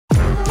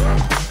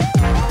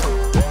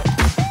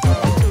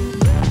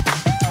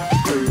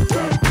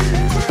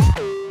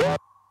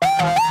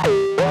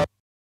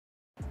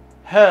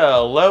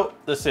Hello,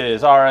 this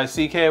is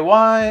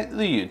R-I-C-K-Y, the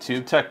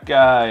YouTube Tech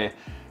Guy.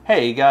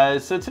 Hey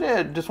guys, so today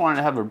I just wanted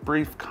to have a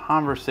brief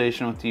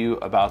conversation with you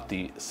about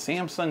the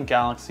Samsung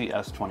Galaxy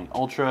S20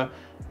 Ultra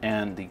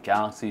and the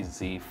Galaxy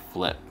Z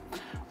Flip.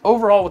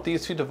 Overall, with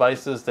these two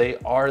devices, they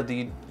are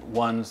the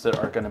ones that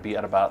are going to be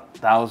at about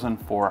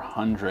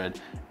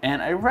 1,400.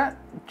 And I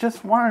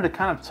just wanted to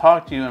kind of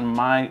talk to you and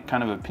my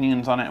kind of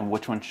opinions on it and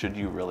which one should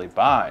you really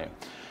buy.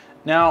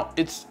 Now,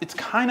 it's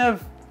kind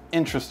of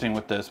interesting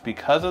with this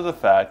because of the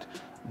fact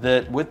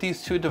that with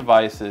these two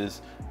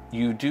devices,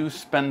 you do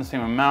spend the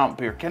same amount,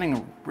 but you're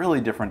getting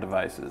really different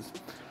devices.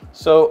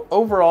 So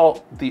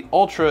overall, the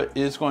Ultra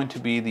is going to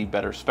be the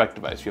better spec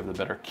device. You have the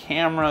better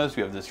cameras,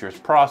 you have this year's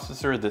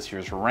processor, this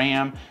year's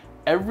RAM.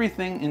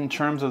 Everything in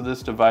terms of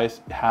this device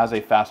has a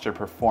faster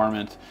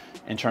performance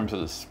in terms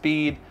of the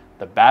speed.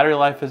 The battery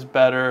life is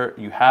better,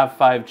 you have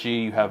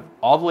 5G, you have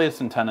all the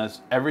latest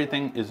antennas,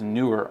 everything is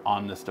newer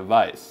on this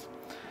device.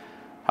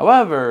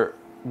 However,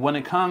 when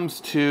it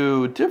comes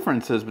to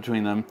differences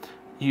between them,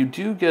 you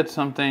do get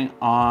something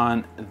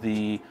on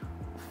the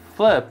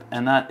Flip,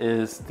 and that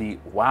is the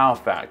wow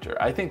factor.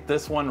 I think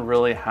this one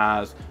really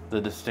has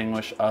the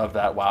distinguish of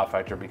that wow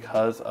factor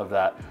because of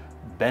that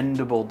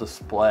bendable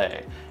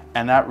display,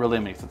 and that really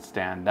makes it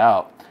stand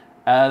out.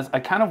 As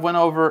I kind of went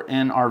over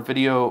in our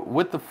video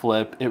with the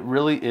Flip, it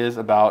really is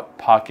about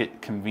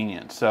pocket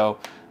convenience. So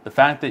the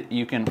fact that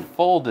you can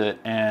fold it,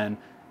 and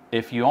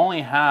if you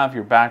only have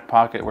your back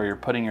pocket where you're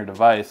putting your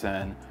device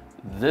in,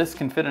 this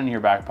can fit in your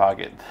back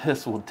pocket.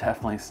 This will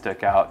definitely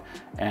stick out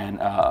and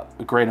a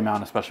great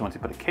amount, especially once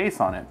you put a case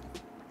on it.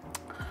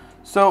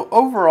 So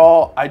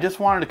overall, I just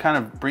wanted to kind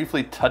of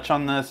briefly touch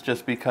on this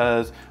just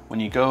because when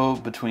you go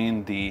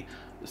between the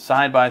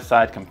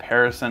side-by-side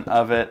comparison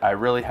of it, I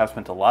really have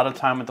spent a lot of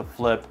time with the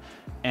Flip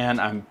and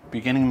I'm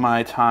beginning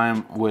my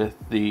time with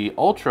the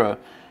Ultra,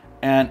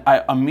 and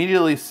I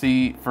immediately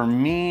see, for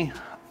me,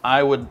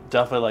 I would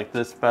definitely like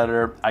this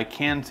better. I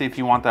can see if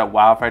you want that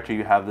wow factor,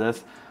 you have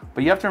this.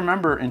 But you have to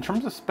remember, in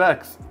terms of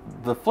specs,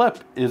 the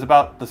Flip is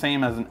about the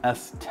same as an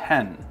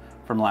S10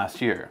 from last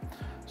year.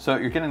 So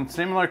you're getting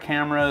similar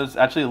cameras,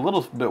 actually a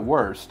little bit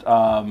worse,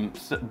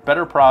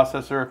 better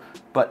processor,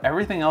 but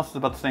everything else is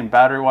about the same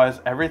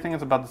battery-wise. Everything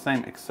is about the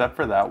same except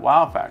for that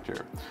wow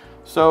factor.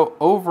 So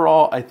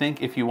overall, I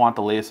think if you want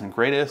the latest and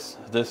greatest,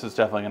 this is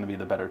definitely going to be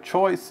the better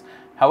choice.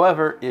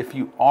 However, if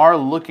you are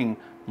looking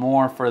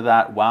more for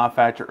that wow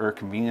factor or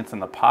convenience in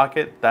the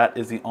pocket, that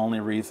is the only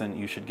reason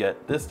you should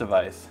get this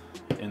device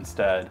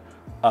instead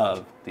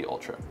of the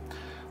Ultra.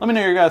 Let me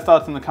know your guys'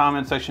 thoughts in the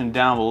comment section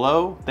down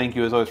below. Thank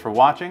you as always for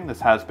watching.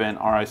 This has been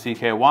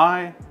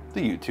R-I-C-K-Y,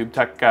 the YouTube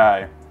Tech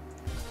Guy.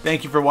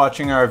 Thank you for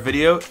watching our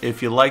video.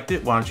 If you liked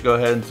it, why don't you go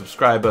ahead and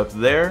subscribe up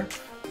there.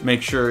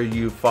 Make sure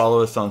you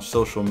follow us on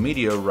social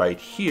media right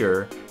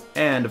here.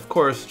 And of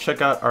course,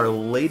 check out our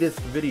latest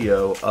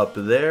video up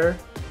there.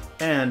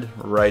 And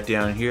right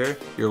down here,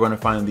 you're going to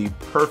find the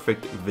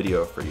perfect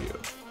video for you.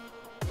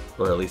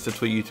 Or at least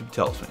that's what YouTube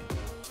tells me.